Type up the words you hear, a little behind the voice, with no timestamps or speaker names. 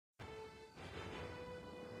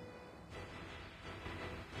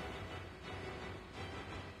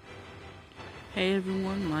Hey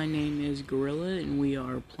everyone, my name is Gorilla and we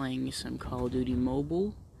are playing some Call of Duty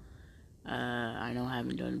Mobile. I know I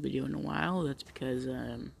haven't done a video in a while. That's because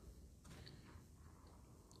I've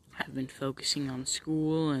been focusing on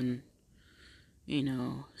school and,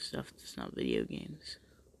 stuff that's not video games.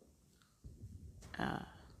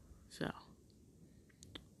 So,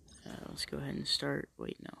 let's go ahead and start.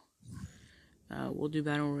 Wait, no. We'll do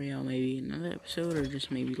Battle Royale maybe in another episode or just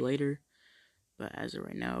maybe later. But as of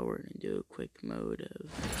right now, we're going to do a quick mode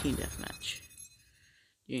of Team Deathmatch.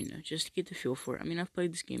 Just to get the feel for it. I mean, I've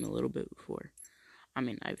played this game a little bit before.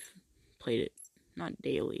 I've played it, not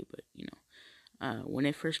daily, but, when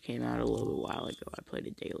it first came out a little while ago, I played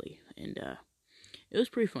it daily, and, it was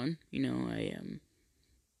pretty fun.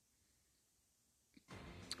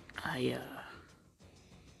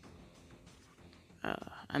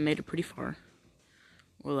 I made it pretty far.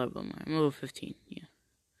 What level am I? I'm level 15, yeah.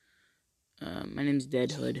 My name's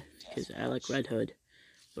Dead Hood, because I like Red Hood,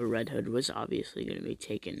 but Red Hood was obviously going to be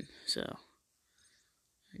taken, so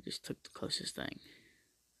I just took the closest thing.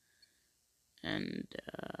 And,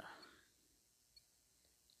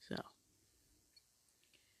 so.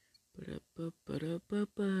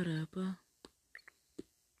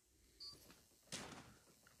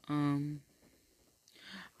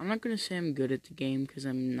 I'm not gonna say I'm good at the game, because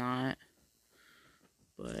I'm not,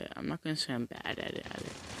 but I'm not gonna say I'm bad at it either.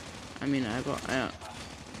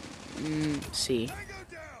 See,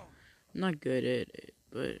 I'm not good at it,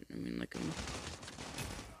 but, I'm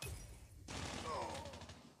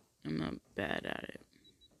not bad at it.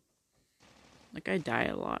 Like, I die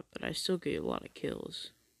a lot, but I still get a lot of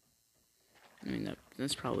kills.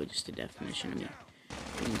 That's probably just a definition of me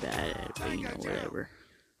being bad at it, but, whatever.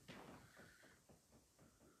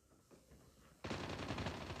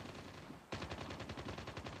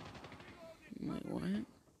 Wait, what?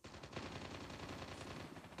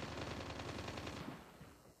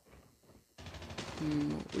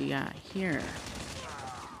 What we got here?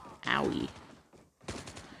 Owie.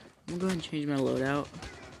 I'm gonna go ahead and change my loadout.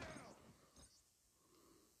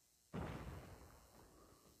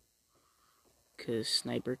 Because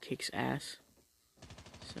sniper kicks ass.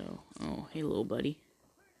 So, oh, hey little buddy.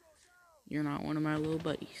 You're not one of my little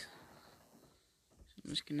buddies. So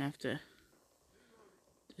I'm just gonna have to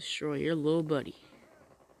destroy your little buddy.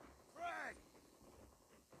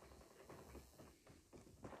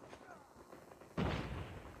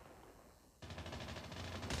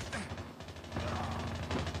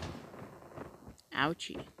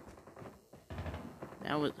 Ouchie.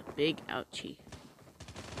 That was a big ouchie.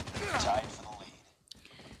 Tied for the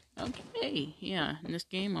lead. Okay, yeah, in this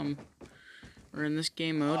game in this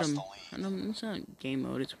game mode, it's not game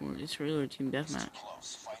mode, it's regular team deathmatch.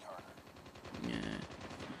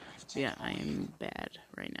 Yeah, I am bad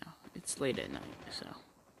right now. It's late at night, so.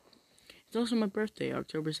 It's also my birthday,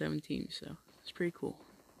 October 17th, so it's pretty cool.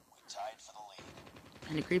 Tied for the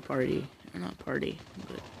lead. And a great party, or not party,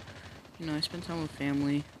 but, I spent time with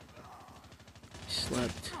family.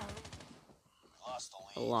 Slept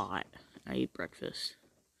a lot. I ate breakfast.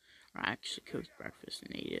 Or I actually cooked breakfast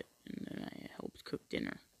and ate it, and then I helped cook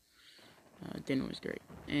dinner. Dinner was great.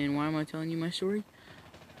 And why am I telling you my story?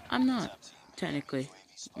 I'm not, technically.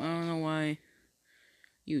 I don't know why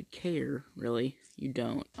you'd care, really. You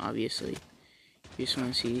don't, obviously. You just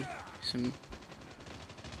want to see some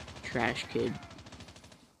trash kid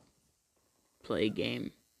play a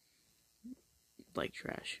game like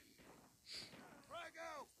trash.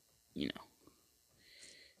 The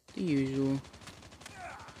usual.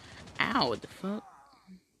 Ow, what the fuck?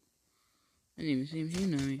 I didn't even see him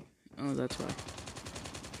shooting at me. Oh, that's why.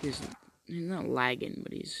 He's not lagging,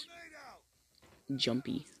 but he's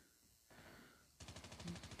jumpy.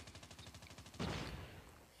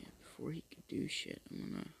 Yeah, before he could do shit,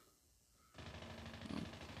 I'm gonna... Oh.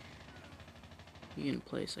 He's gonna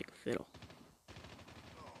play us like a fiddle.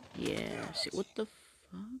 Yeah, see, what the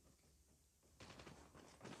fuck?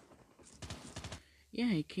 Yeah,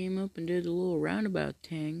 he came up and did a little roundabout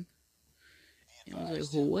tang. And I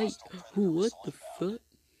was like, wait, what the fuck?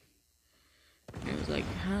 And it was like,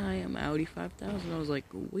 hi, I'm Audi 5000. I was like,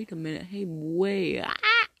 wait a minute, hey, wait,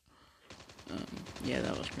 yeah,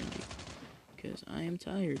 that was cringy. Because I am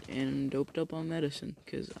tired and doped up on medicine.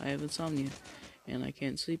 Because I have insomnia. And I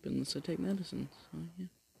can't sleep unless I take medicine. So, yeah.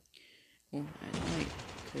 Well, at night.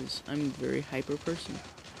 Because I'm a very hyper person.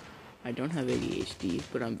 I don't have ADHD,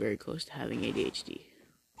 but I'm very close to having ADHD.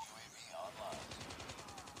 UAV online.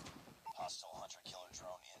 Hostile hunter-killer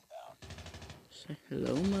drone inbound. Say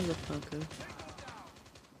hello, motherfucker.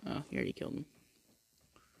 Oh, he already killed him.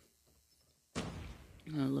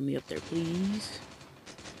 Let me up there, please.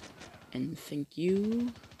 And thank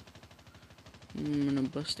you. I'm gonna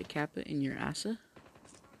bust a kappa in your assa.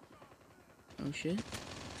 Oh shit.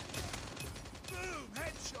 Boom!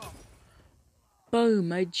 Headshot! Boom,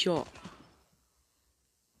 headshot.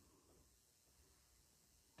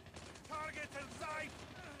 Target in sight!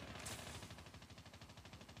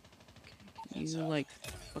 Can you like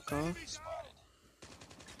fuck off? Spotted.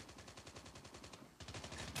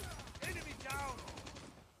 Enemy down!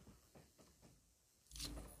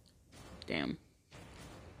 Damn.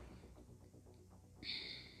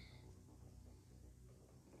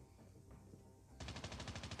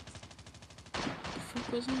 What the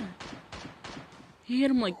fuck was that? He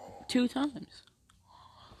hit him like 2 times.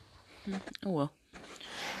 Oh well.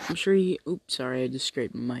 I'm sure he. Oops, sorry, I just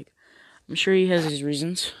scraped my mic. I'm sure he has his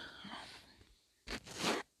reasons.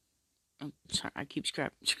 Oh, sorry, I keep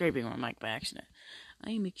scraping my mic by accident.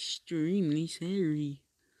 I am extremely sorry.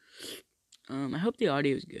 I hope the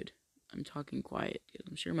audio is good. I'm talking quiet because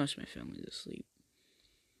I'm sure most of my family's asleep.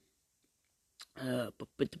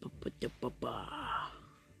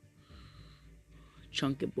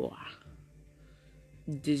 Chunky boy.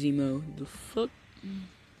 Dizzy Mo. The fuck? You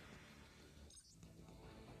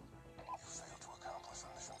failed to accomplish the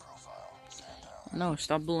mission profile. Stand down. No,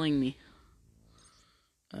 stop bullying me.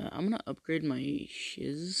 I'm gonna upgrade my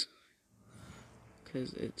shiz.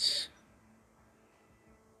 Because it's...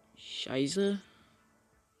 Shiza?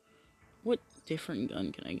 What different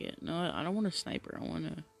gun can I get? No, I don't want a sniper. I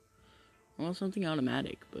want something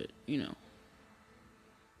automatic, but, you know.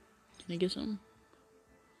 Can I get something?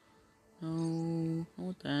 No, I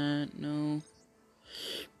want that. No.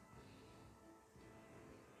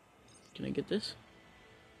 Can I get this?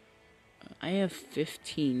 I have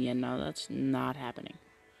 15. Yeah, no, that's not happening.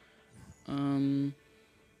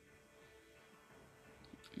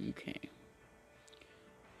 Okay.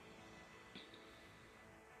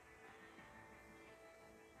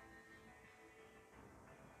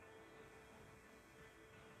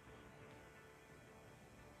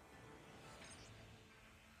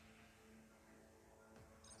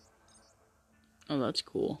 Oh, that's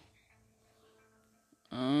cool.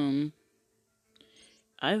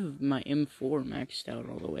 I have my M4 maxed out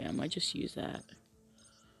all the way. I might just use that.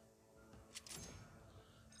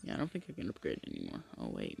 Yeah, I don't think I can upgrade it anymore. Oh,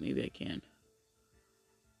 wait, maybe I can.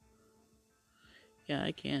 Yeah,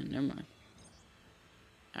 I can. Never mind.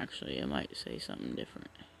 Actually, I might say something different.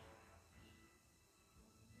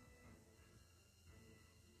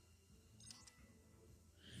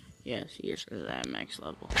 Yes, here's that max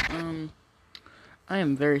level. I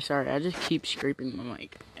am very sorry. I just keep scraping my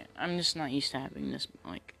mic. I'm just not used to having this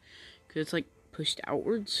mic. Because it's like pushed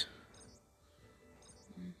outwards.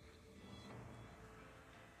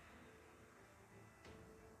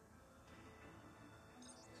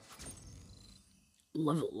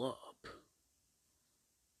 Level up.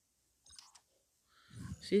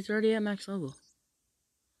 See, it's already at max level.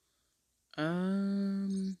 Yeah,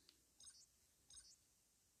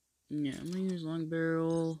 I'm gonna use long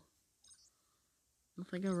barrel. I don't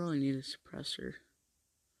think I really need a suppressor.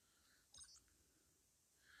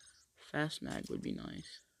 Fast mag would be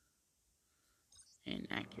nice. And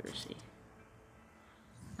accuracy.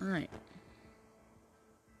 Alright.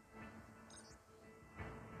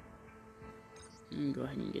 I'm gonna go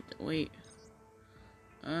ahead and get the wait.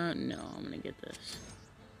 No, I'm gonna get this.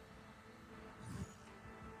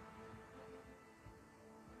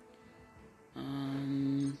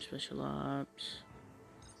 Special ops.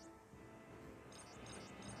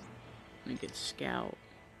 I'm gonna get scout.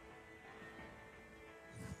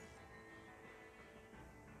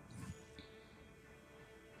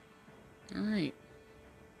 Alright.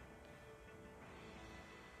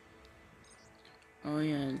 Oh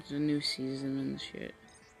yeah, it's a new season and shit.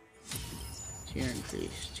 Tier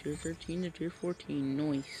increase. Tier 13 to tier 14.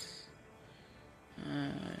 Nice.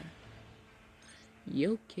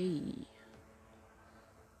 Okay.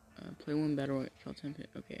 Play one battle, kill 10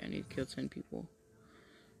 people. Okay, I need to kill 10 people.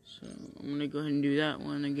 So, I'm gonna go ahead and do that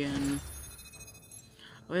one again.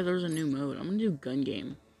 Oh yeah, there's a new mode. I'm gonna do gun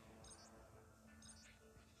game.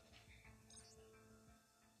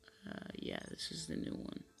 Yeah, this is the new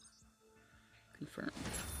one. Confirmed.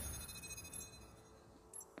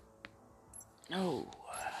 Oh.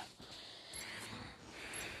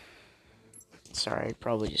 Sorry, I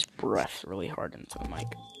probably just breathed really hard into the mic.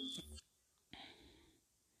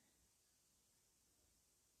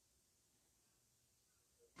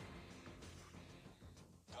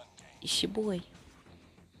 It's your boy.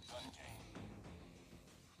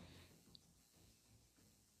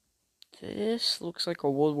 This looks like a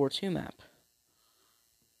World War II map.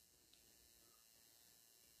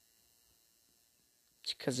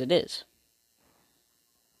 It's because it is.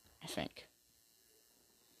 I think.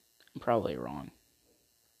 probably wrong.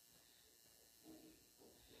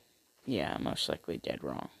 Yeah, most likely dead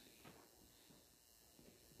wrong.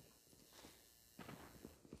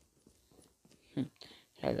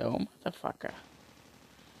 Hello, motherfucker.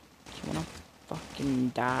 Do you wanna fucking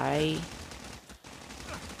die?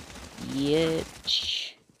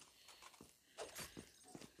 Yitch.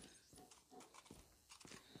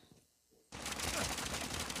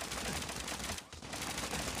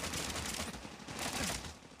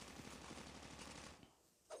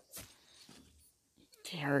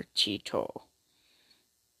 Terchito.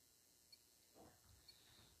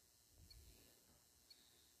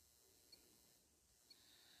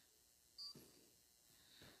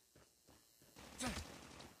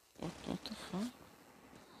 What the fuck?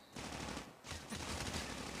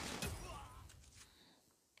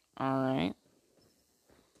 Alright.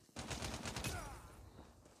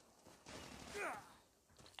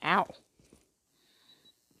 Ow.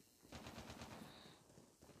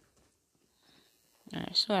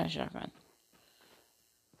 I still got a shotgun.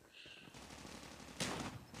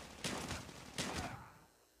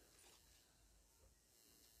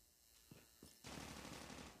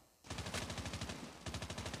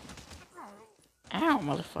 Ow,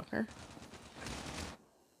 motherfucker.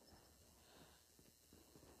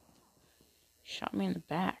 Shot me in the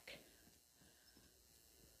back.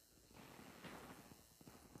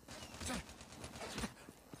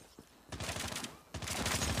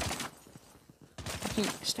 Fucking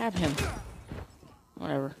stab him.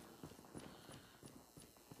 Whatever.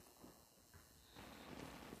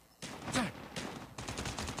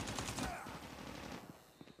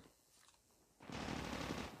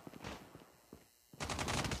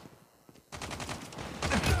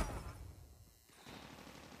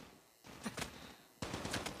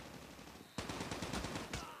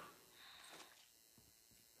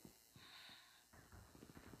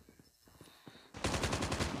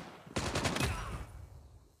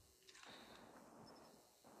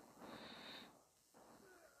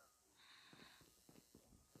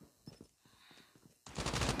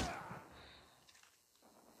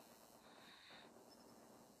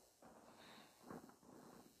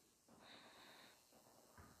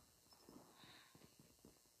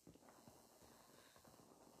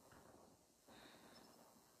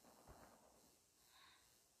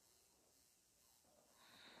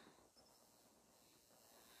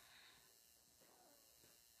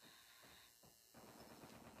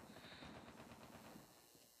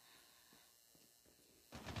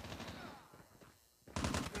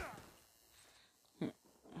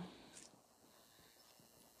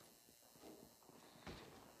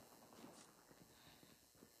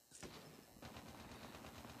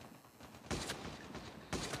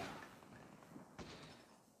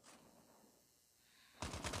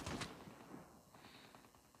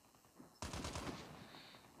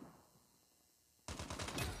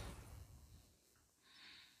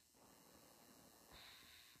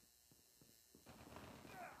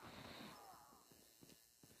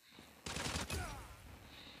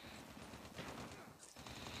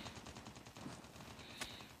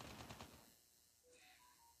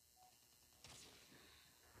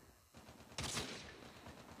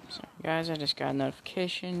 Sorry guys, I just got a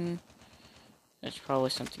notification. It's probably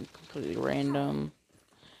something completely random.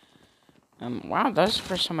 Wow, that's the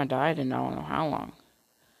first time I died in I don't know how long.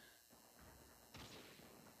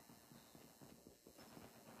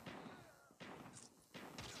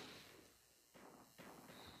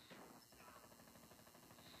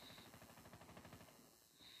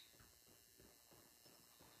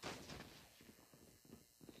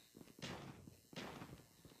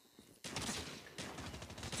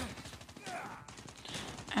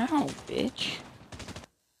 Ow, bitch.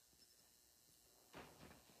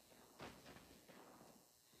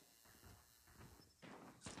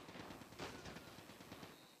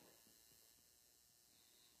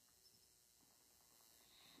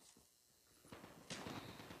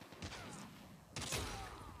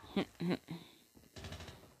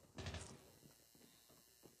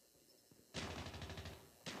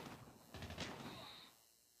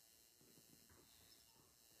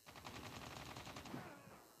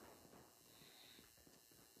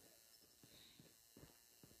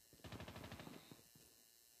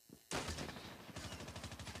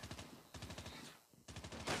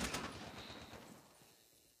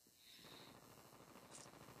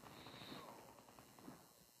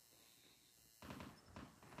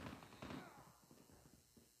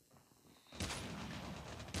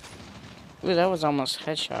 Ooh, that was almost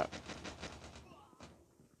headshot.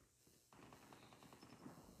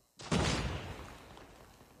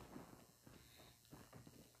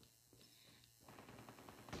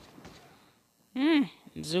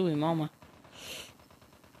 Zooey mama.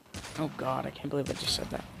 Oh god, I can't believe I just said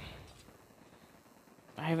that.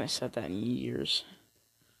 I haven't said that in years.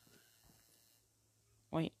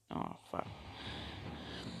 Wait, oh fuck.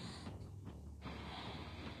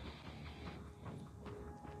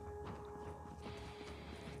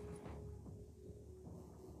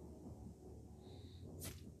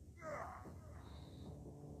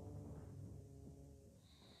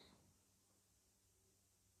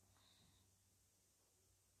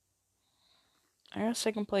 I got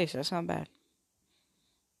second place, that's not bad.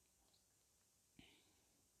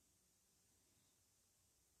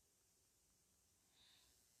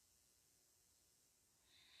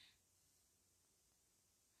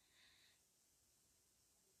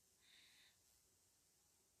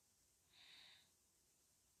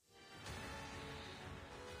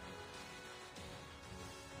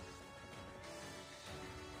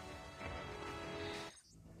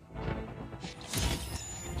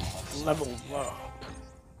 Level up.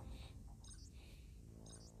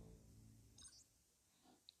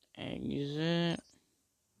 Exit.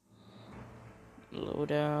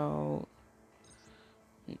 Loadout.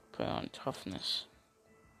 Put on toughness.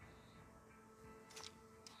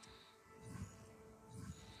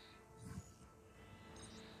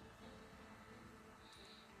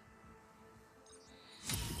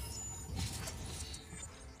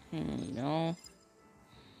 Here we go.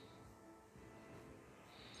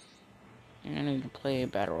 And I need to play a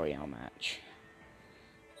Battle Royale match.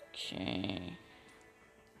 Okay.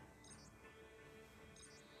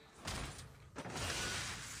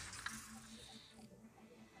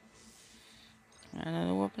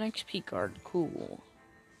 Another weapon XP card. Cool.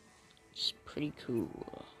 It's pretty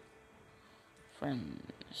cool.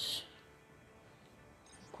 Friends.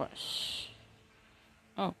 Quests.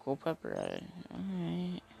 Oh, cool pepper added.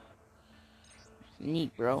 Alright.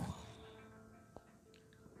 Neat, bro.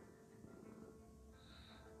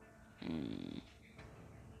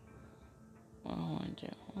 What do I want to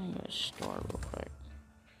do? I want to go to the store real quick.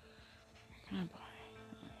 What can I buy?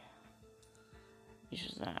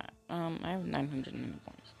 Use that. I have 990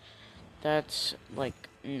 points. That's like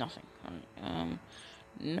nothing.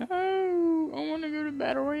 No, I want to go to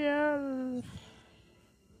Battle Royale.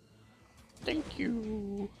 Thank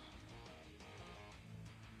you.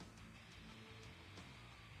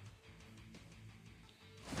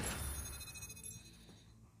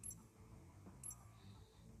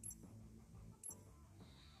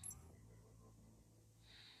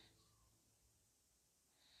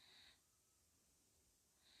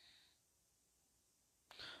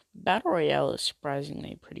 Battle Royale is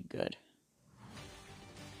surprisingly pretty good.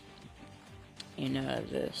 You know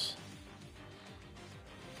this.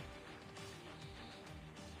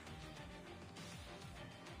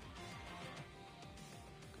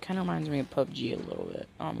 Kind of reminds me of PUBG a little bit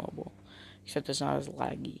on mobile, except it's not as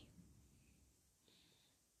laggy.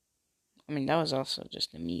 I mean, that was also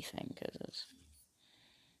just a me thing, because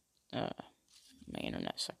my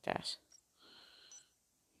internet sucked ass.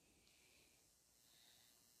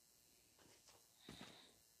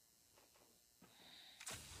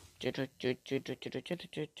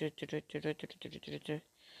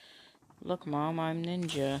 Look, Mom, I'm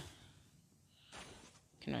Ninja.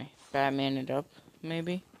 Can I Batman it up,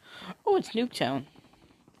 maybe? Oh, it's Nuketown.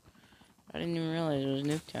 I didn't even realize it was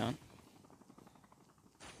Nuketown.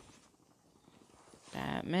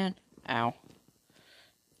 Batman. Ow.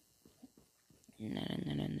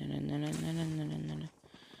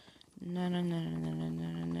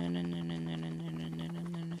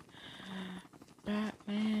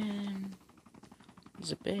 Batman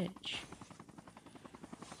is a bitch.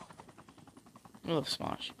 I love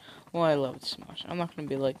Smosh. Well, I loved Smosh. I'm not gonna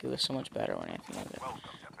be like it was so much better or anything like that.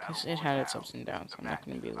 Because it had its ups and downs. I'm not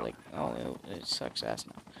gonna be like, oh, it sucks ass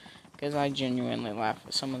now. Because I genuinely laugh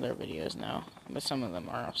at some of their videos now. But some of them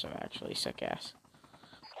are also actually suck ass.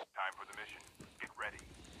 Time for the mission. Get ready.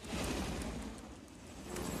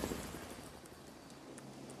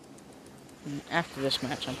 And after this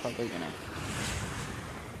match, I'm probably gonna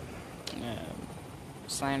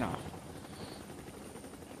sign off.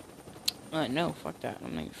 No, fuck that.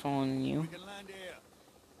 I'm not following you. We can land here.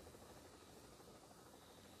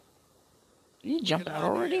 Did you jump out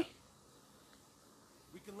already?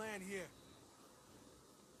 We can land here.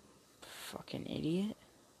 Fucking idiot.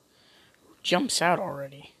 Who jumps out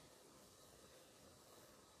already?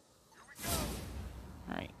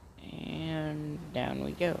 Alright, and down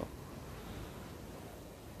we go.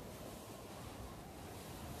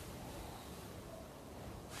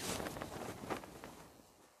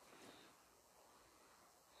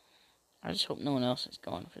 I just hope no one else is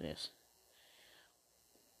going for this.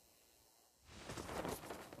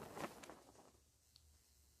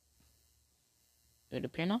 It would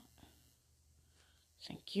appear not.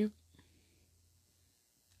 Thank you.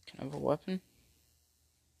 Can I have a weapon?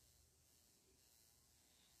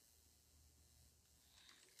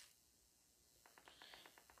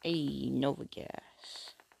 Hey, Nova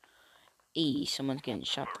Gas. Hey, someone's getting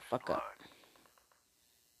shot the fuck up.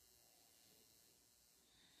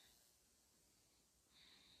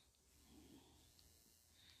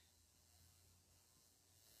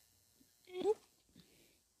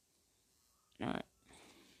 Alright.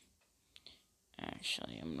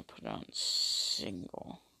 Actually, I'm gonna put it on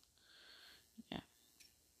single. Yeah.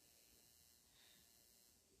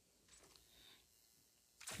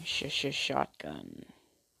 Shotgun.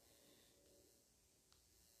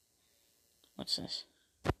 What's this?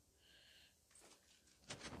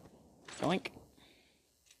 Yoink.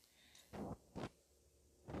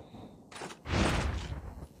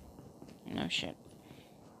 No shit.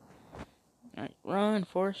 Alright, run,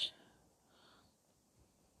 Force.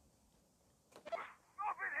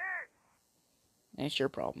 That's your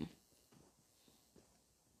problem.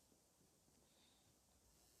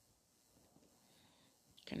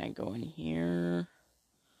 Can I go in here?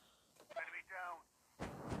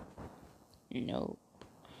 No.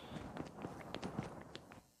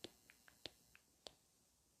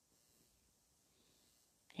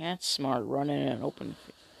 Yeah, that's smart, running in an open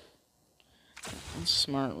field. That's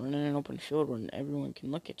smart, running in an open field when everyone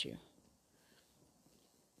can look at you.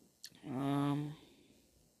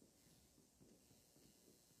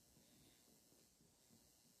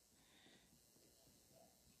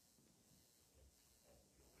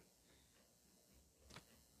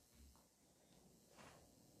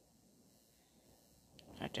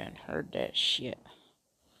 I done heard that shit.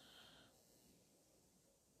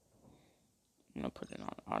 I'm gonna put it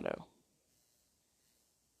on auto.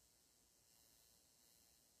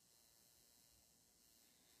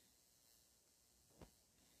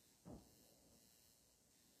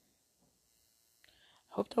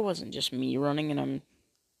 I hope that wasn't just me running and I'm...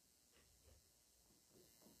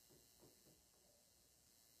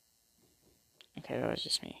 Okay, that was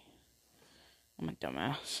just me. I'm a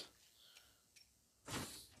dumbass.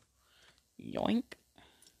 Yoink.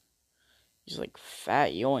 He's like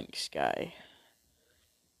fat yoinks guy.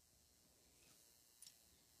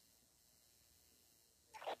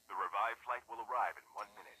 The revived flight will arrive in 1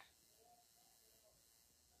 minute.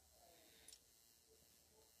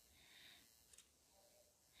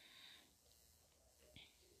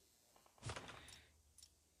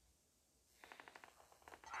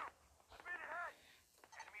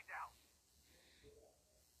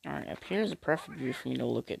 Alright, up here is a perfect view for me to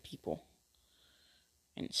look at people.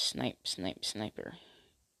 And sniper.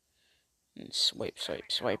 And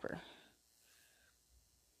swiper.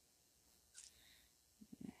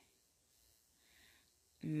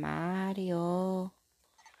 Mario.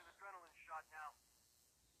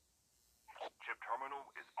 Chip terminal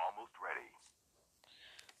is almost ready.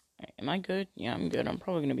 Right, am I good? Yeah, I'm good. I'm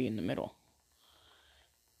probably gonna be in the middle.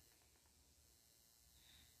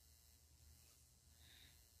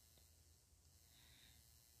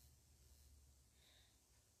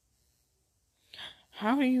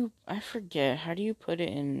 How do you... I forget. How do you put it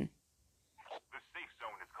in... The safe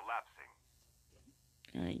zone is collapsing.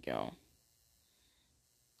 There you go.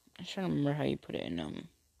 I'm trying to remember how you put it in,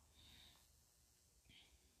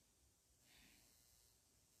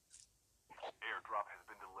 Airdrop has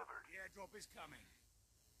been delivered. The airdrop is coming.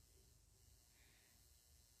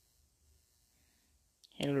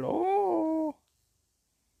 Hello?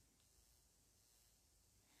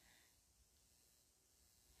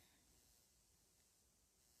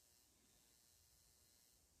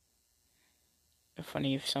 It'd be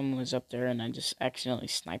funny if someone was up there and I just accidentally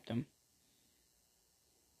sniped them.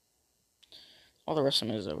 All the rest of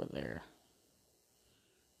them is over there.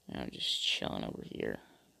 And I'm just chilling over here.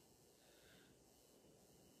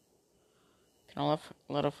 Can I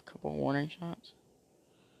let off a couple warning shots?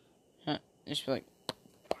 Just be like...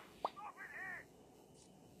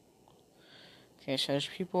 Okay, so there's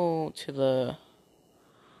people to the...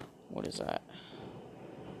 What is that?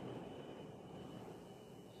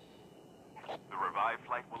 The revived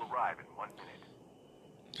flight will arrive in 1 minute.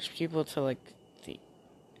 There's people to, like, the...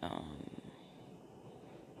 Hold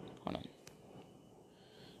on.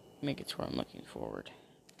 Make it to where I'm looking forward.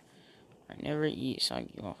 I never eat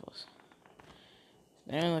soggy waffles.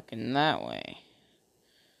 They're looking that way.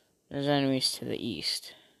 There's enemies to the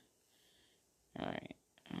east. Alright.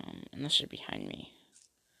 And this is behind me.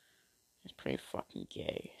 It's pretty fucking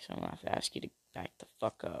gay. So I'm gonna have to ask you to back the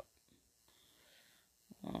fuck up.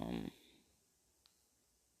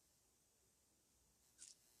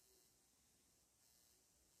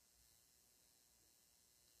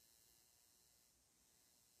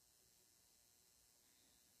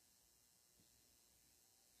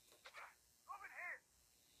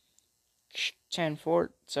 10-4,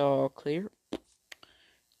 it's all clear.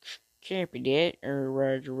 Copy that, or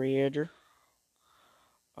Roger.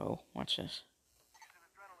 Oh, watch this.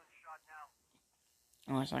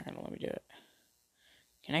 Oh, it's not gonna let me do it.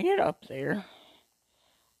 Can I get up there?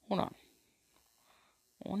 Hold on.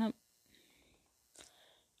 I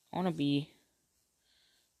wanna be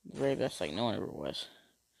the very best like no one ever was.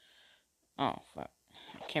 Oh, fuck.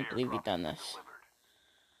 I can't believe we've done this.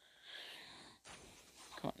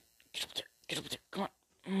 Come on. Get up there. Get up there. Come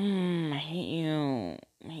on. I hate you.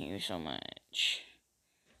 I hate you so much.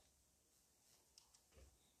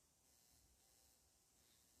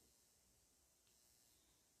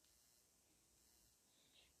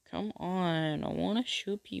 Come on. I want to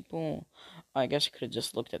shoot people. I guess I could have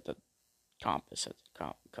just looked at the compass at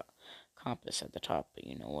the compass at the top, but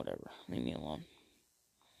you know, whatever. Leave me alone.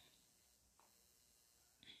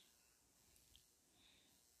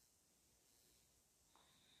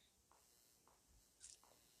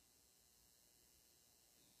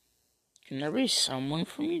 Can there be someone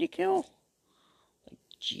for me to kill? Like,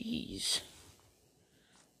 jeez.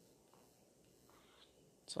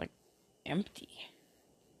 It's like empty.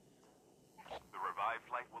 The revived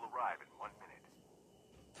flight will arrive in 1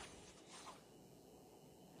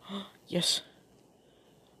 minute. Yes.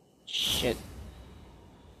 Shit.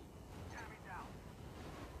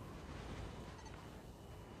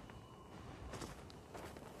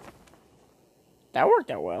 That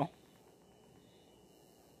worked out well.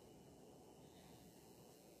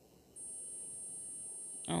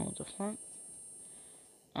 Oh, what the fuck?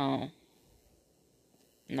 Oh.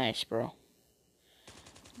 Nice, bro.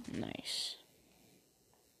 Nice.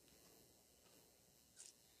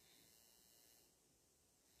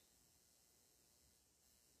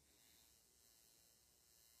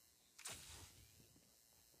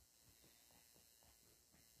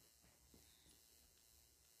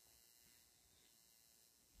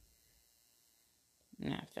 I'm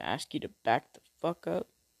gonna have to ask you to back the fuck up.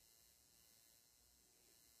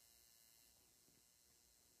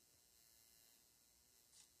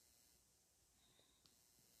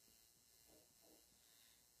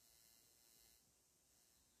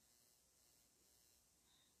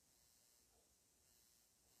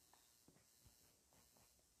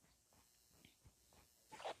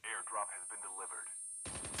 Airdrop has been delivered.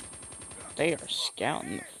 They are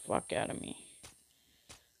scouting the fuck out of me.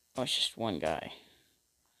 Oh, it's just one guy.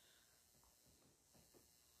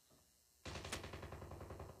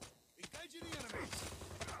 Engaging the enemies.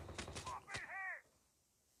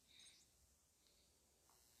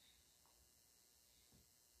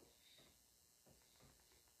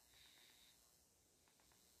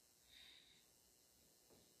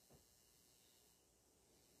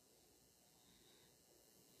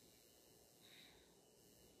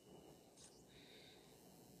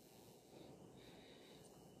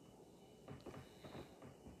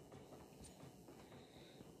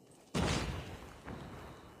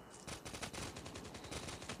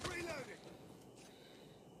 Reloading.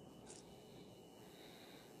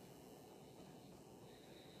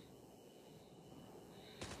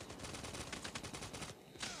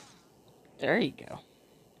 There you go.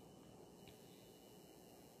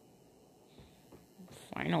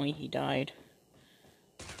 Finally, he died.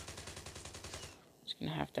 Just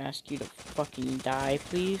gonna have to ask you to fucking die,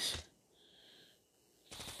 please.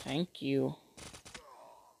 Thank you.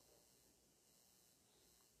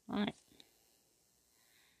 Alright.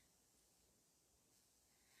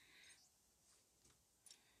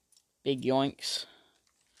 Big yoinks.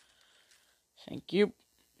 Thank you.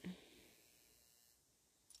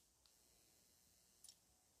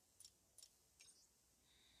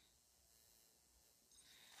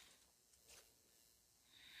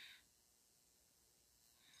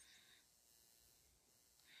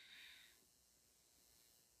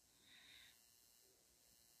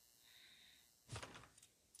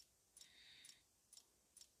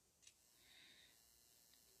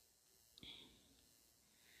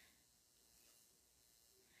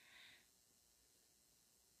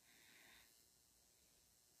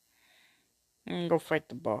 I'm gonna go fight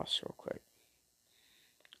the boss real quick.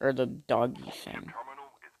 Or the doggy thing.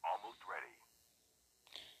 Terminal is almost ready.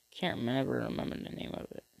 Can't remember the name of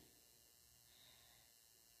it.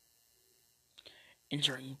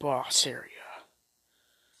 Entering boss area.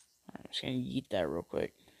 I'm just gonna eat that real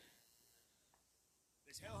quick.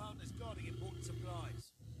 There's Hellhunters guarding important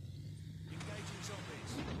supplies. Engaging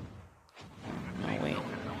zombies. No, wait.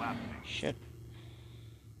 Shit.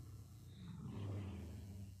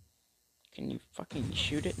 Can you fucking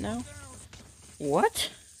shoot it now? What?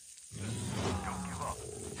 Don't give up.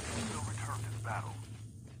 We'll return to the battle.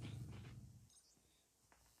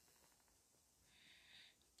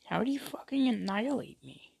 How do you fucking annihilate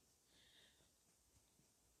me?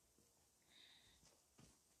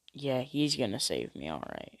 Yeah, he's gonna save me,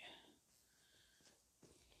 alright.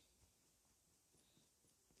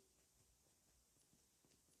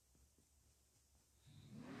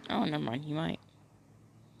 Oh, never mind, he might.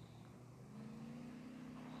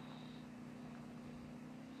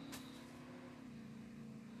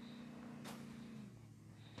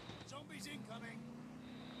 Zombies incoming.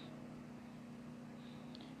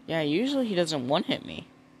 Yeah, usually he doesn't one-hit me.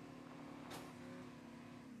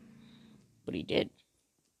 But he did.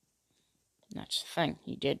 That's the thing,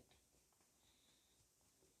 he did.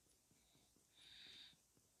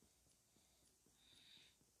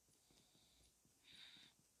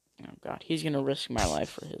 Oh god, he's gonna risk my life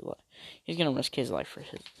for his life. He's gonna risk his life for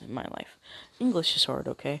my life. English is hard,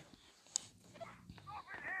 okay?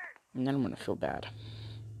 And then I'm gonna feel bad.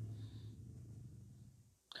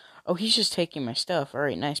 Oh, he's just taking my stuff.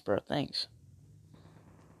 Alright, nice, bro, thanks.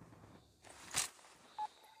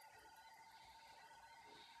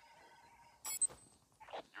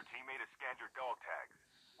 Your teammate has scanned your dog tags.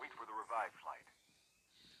 Wait for the revive flight.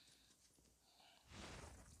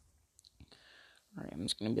 Alright, I'm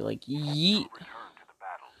just gonna be like, yeet. Return to the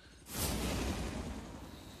battle.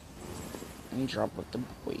 And drop with the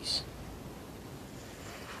boys.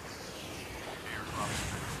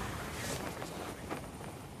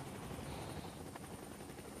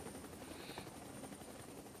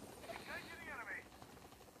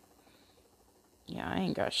 Yeah, I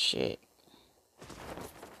ain't got shit.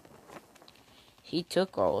 He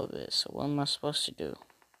took all of it, so what am I supposed to do?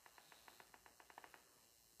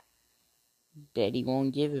 Bet he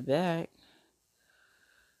won't give it back.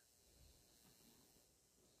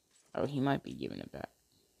 Oh, he might be giving it back.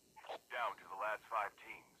 Down to the last 5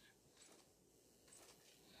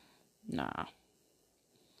 teams. Nah.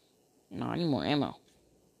 No, I need more ammo.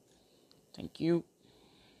 Thank you.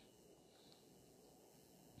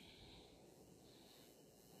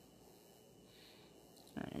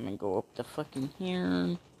 Alright, I'm gonna go up the fucking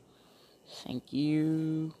here. Thank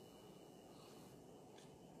you.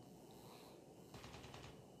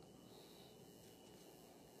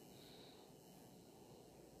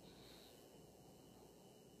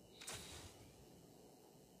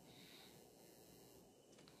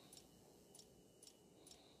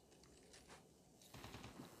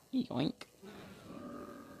 Yoink.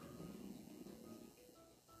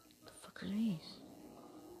 The fuck are these?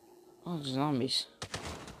 Oh, zombies.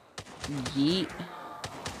 Yeet.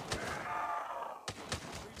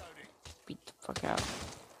 Beat the fuck out.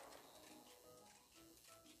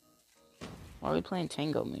 Why are we playing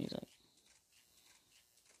tango music?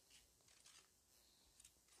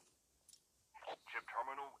 Chip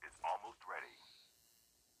terminal is almost ready.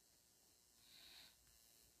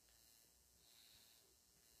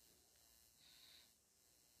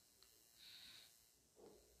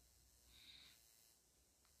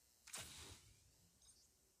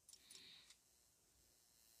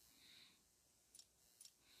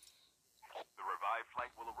 The revive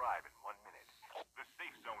flight will arrive in 1 minute. The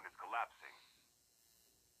safe zone is collapsing.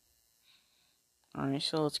 Alright,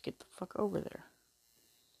 so let's get the fuck over there.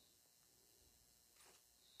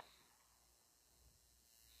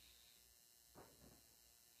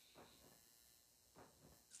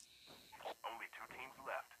 Only 2 teams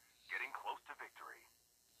left. Getting close to victory.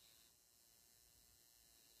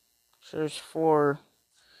 So there's 4.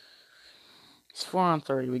 It's 4 on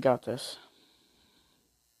 30. We got this.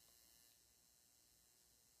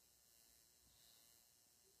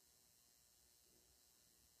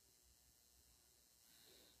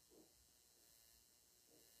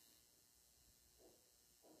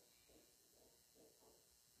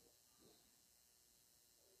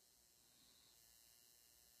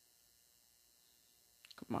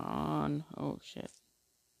 Come on. Oh, shit.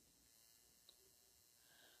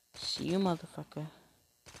 See you, motherfucker.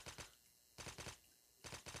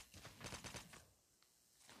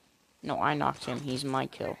 No, I knocked him. He's my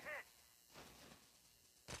kill.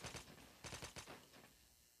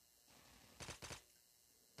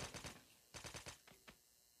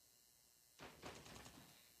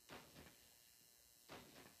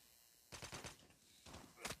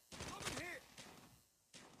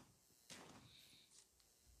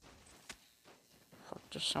 Fuck,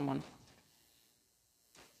 there's someone.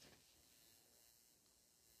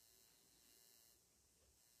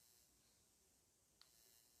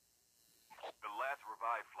 The last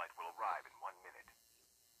revive flight will arrive in 1 minute.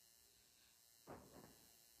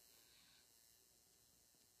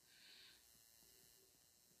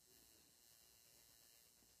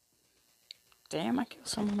 Damn, I killed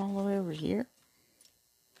someone all the way over here.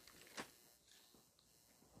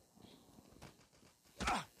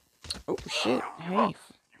 shit. Hey. You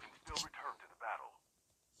can still return to the battle.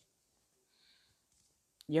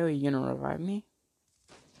 Yo, you gonna revive me?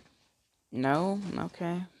 No?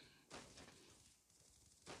 Okay.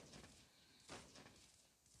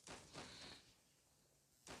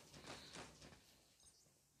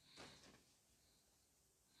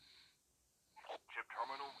 Chip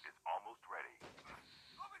terminal is almost ready.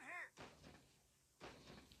 Over here.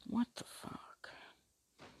 What the fuck?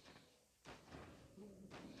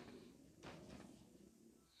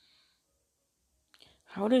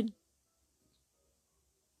 How did...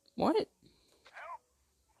 What? Help!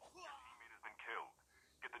 Your teammate has been killed.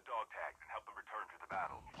 Get the dog tags and help them return to the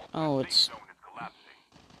battle. Oh, The safe it's... zone is collapsing.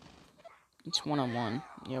 It's one-on-one.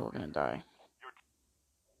 Yeah, we're gonna die.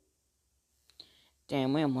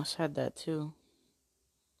 Damn, we almost had that too.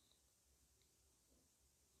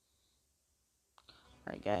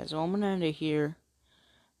 Alright guys, well I'm gonna end it here.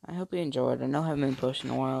 I hope you enjoyed. I know I haven't been posting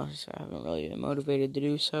in a while, so I haven't really been motivated to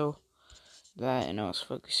do so. That, and I was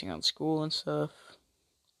focusing on school and stuff.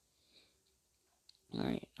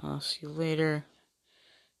 Alright, I'll see you later.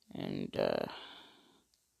 And,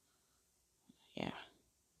 yeah.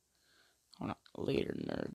 Hold on, later, nerd.